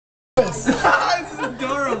This is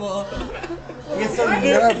adorable. I get so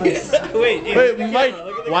nervous. Wait, Mike,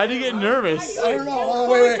 why do you get nervous? I don't know.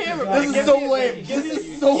 Wait. This is so lame. This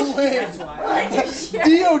is so lame.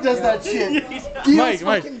 Dio does that shit.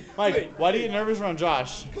 Mike, why do you get nervous around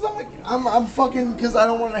Josh? Because I'm fucking, because I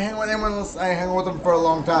don't want to hang with anyone unless I hang with them for a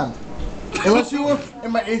long time. Unless you were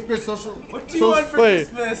in my 8th grade social... What do you want for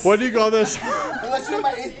Christmas? What do you call this? Unless you're in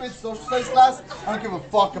my 8th grade social studies class, I don't give a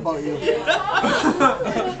fuck about you. Wait,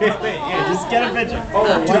 just get a picture.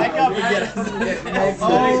 Back up and get it.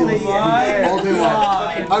 Oh my All day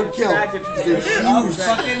long. I would kill. They're huge.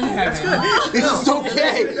 Fucking heaven. This is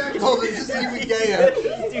okay. Oh, this is even gayer.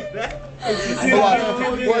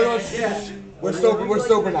 We're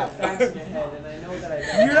sober now.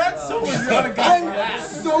 You're not sober. You're on a I'm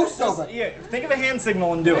so sober. Yeah, think of a hand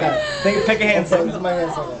signal and do it. Pick a hand signal. My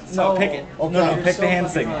hand signal. No, pick it. Okay. No, pick the hand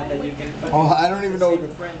signal. Oh, I don't even know.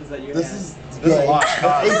 This is good. That's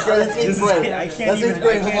 8th grade. That's 8th grade. I can't That's even. 8th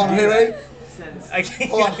grade. Hold on. Hey, ready? I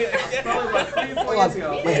can't. Hold on. Hold on.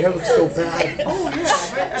 My hair looks so bad.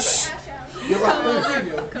 You're right.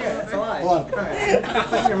 Hold on. I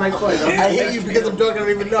hate you because I'm drunk. I don't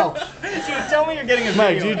even know. Dude, tell me you're getting a video.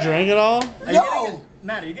 Mike, do you drink at all? No.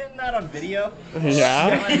 Matt, are you getting that on video? Yeah.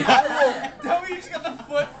 Tell me you just got the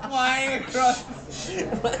foot flying across the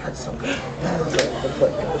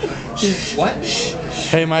What?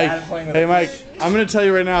 Hey Mike, I'm gonna tell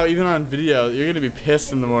you right now, even on video, you're gonna be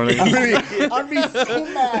pissed in the morning. I'm gonna be so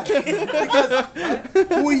mad. Because,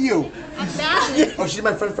 who are you? I'm Matt. Oh, she's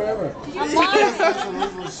my friend forever. I'm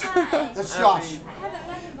Matt. That's Josh.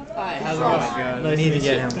 Hi, how's it going? I need to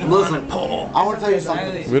get him. Listen, I want to tell you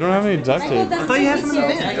something. We don't have any duct tape. I thought you had some in the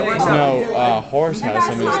van. No, Horace has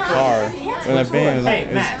some in his car. When that band is Hey,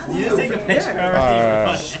 Matt, you just take a picture of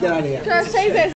everything. Get out of here. Save it.